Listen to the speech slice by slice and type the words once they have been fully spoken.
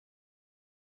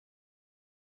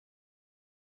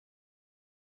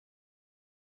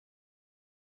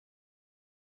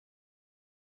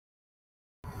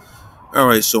All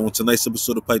right, so on tonight's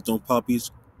episode of Python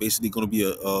Poppies, basically going to be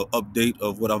a update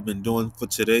of what I've been doing for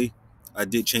today. I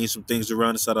did change some things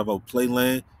around inside of our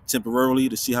playland temporarily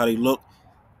to see how they look.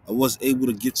 I was able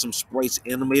to get some sprites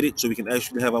animated so we can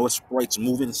actually have our sprites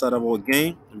moving inside of our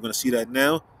game. We're going to see that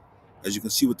now. As you can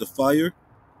see with the fire,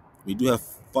 we do have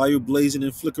fire blazing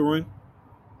and flickering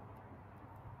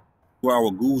where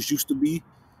our ghouls used to be.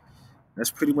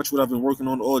 That's pretty much what I've been working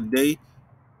on all day.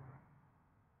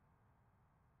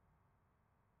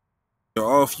 There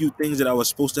are a few things that I was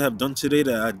supposed to have done today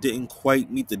that I didn't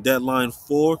quite meet the deadline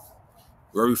for.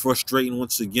 Very frustrating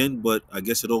once again, but I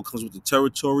guess it all comes with the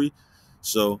territory.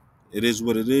 So it is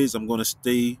what it is. I'm going to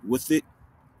stay with it.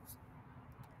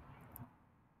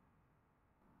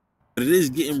 But it is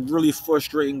getting really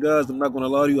frustrating, guys. I'm not going to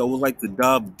lie to you. I would like to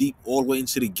dive deep all the way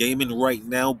into the gaming right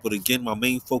now. But again, my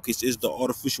main focus is the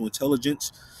artificial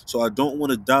intelligence. So I don't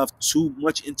want to dive too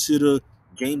much into the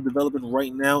game development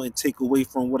right now and take away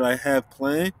from what I have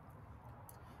planned.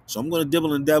 So I'm going to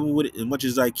dibble and dabble with it as much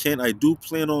as I can. I do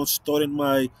plan on starting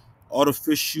my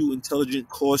artificial intelligence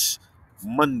course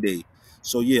Monday.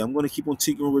 So yeah, I'm going to keep on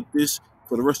tinkering with this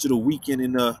for the rest of the weekend,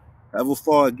 and however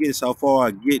far I get is how far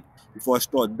I get before I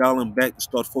start dialing back and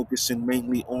start focusing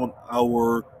mainly on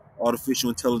our artificial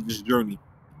intelligence journey.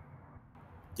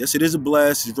 Yes, it is a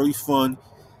blast. It's very fun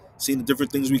seeing the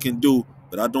different things we can do,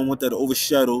 but I don't want that to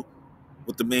overshadow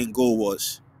what the main goal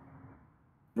was.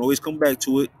 Can always come back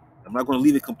to it. I'm not going to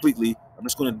leave it completely. I'm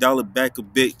just going to dial it back a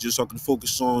bit just so I can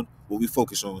focus on what we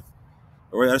focus on.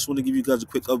 All right, I just want to give you guys a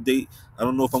quick update. I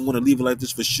don't know if I'm going to leave it like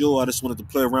this for sure. I just wanted to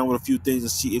play around with a few things and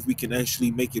see if we can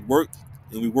actually make it work.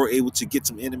 And we were able to get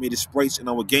some animated sprites in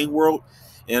our game world,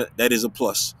 and that is a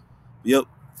plus. Yep.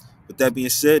 With that being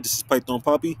said, this is Python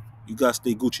Poppy. You guys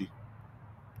stay Gucci.